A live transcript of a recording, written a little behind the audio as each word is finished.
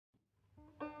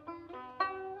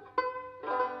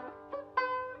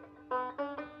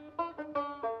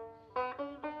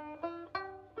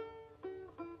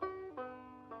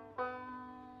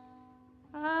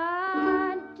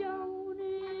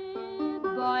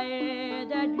by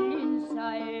the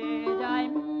glenside I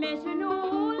met an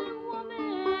old woman,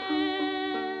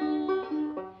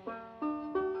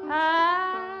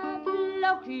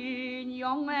 A-plucking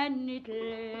young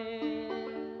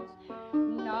nettles.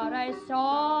 Now I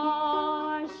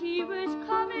saw she was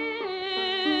coming,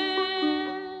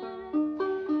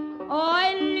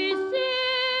 I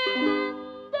listened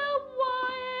a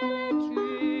while to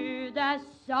the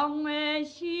song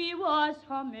she was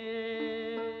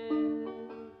humming.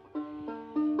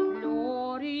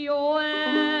 Glory, oh,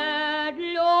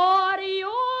 glory,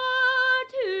 oh,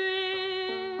 to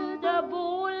the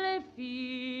bold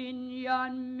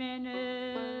Fenian men.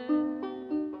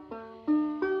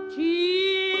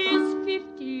 'Tis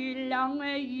 50 long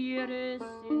years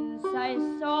since I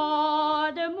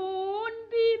saw the moon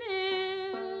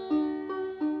beaming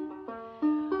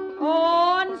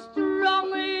on strong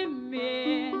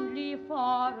manly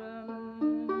forms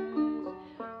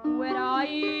where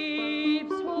eyes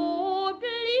so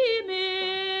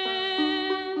gleaming.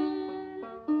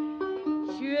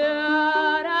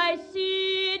 Sure I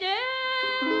see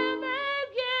them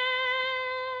again,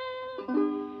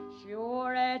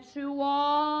 sure it's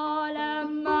all a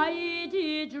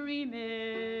mighty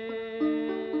dreaming.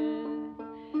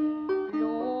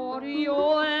 Glory,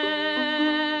 oh,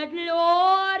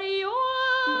 glory,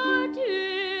 oh, to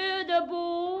the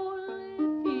bold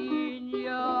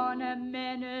Fenian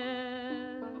men.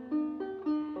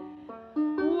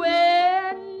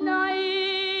 When I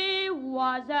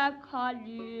was a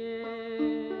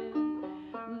cailín,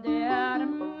 they're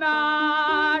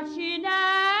marching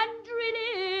and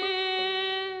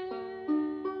drilling,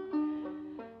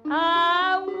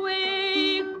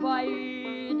 awake by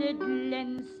the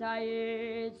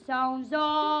glenside sounds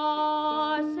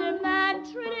awesome and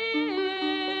thrilling.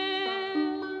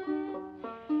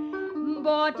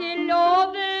 But they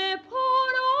love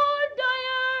poor old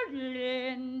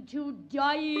Ireland, to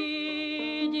die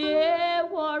they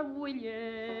were willing.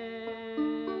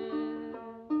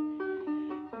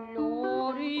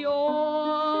 Glory,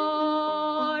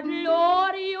 oh,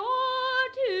 glory, oh,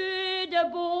 to the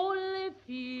bold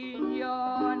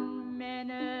Fenian men.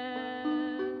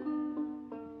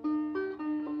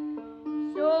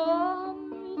 Some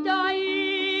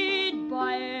died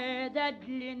by the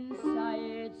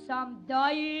glenside, some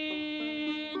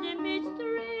died amid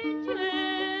strangers,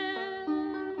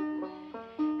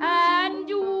 and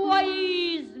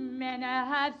wise men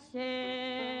have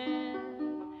said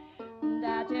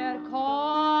that their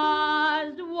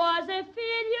cause was a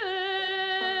failure,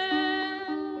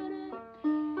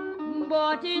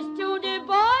 but it stood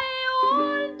by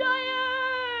old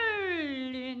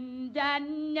Ireland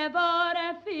and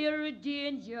never feared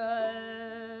danger.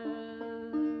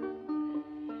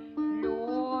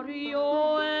 Glory,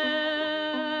 oh,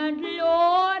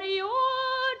 glory,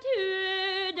 oh, to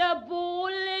the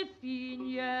bold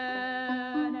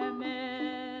Fenian men.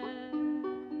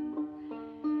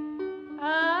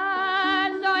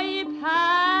 As I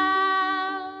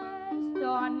passed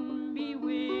on me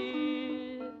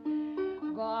way,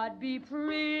 God be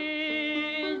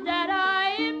praised that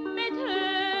I met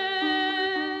her.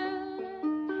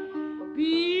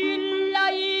 Be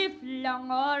lifelong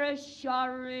or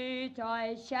short,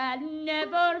 I shall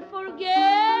never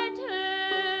forget her.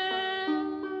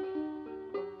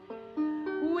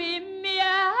 We may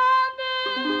have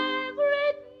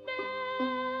great men,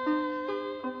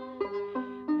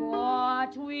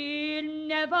 but we'll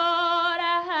never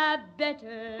have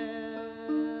better.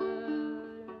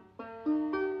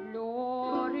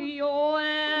 Glory, oh,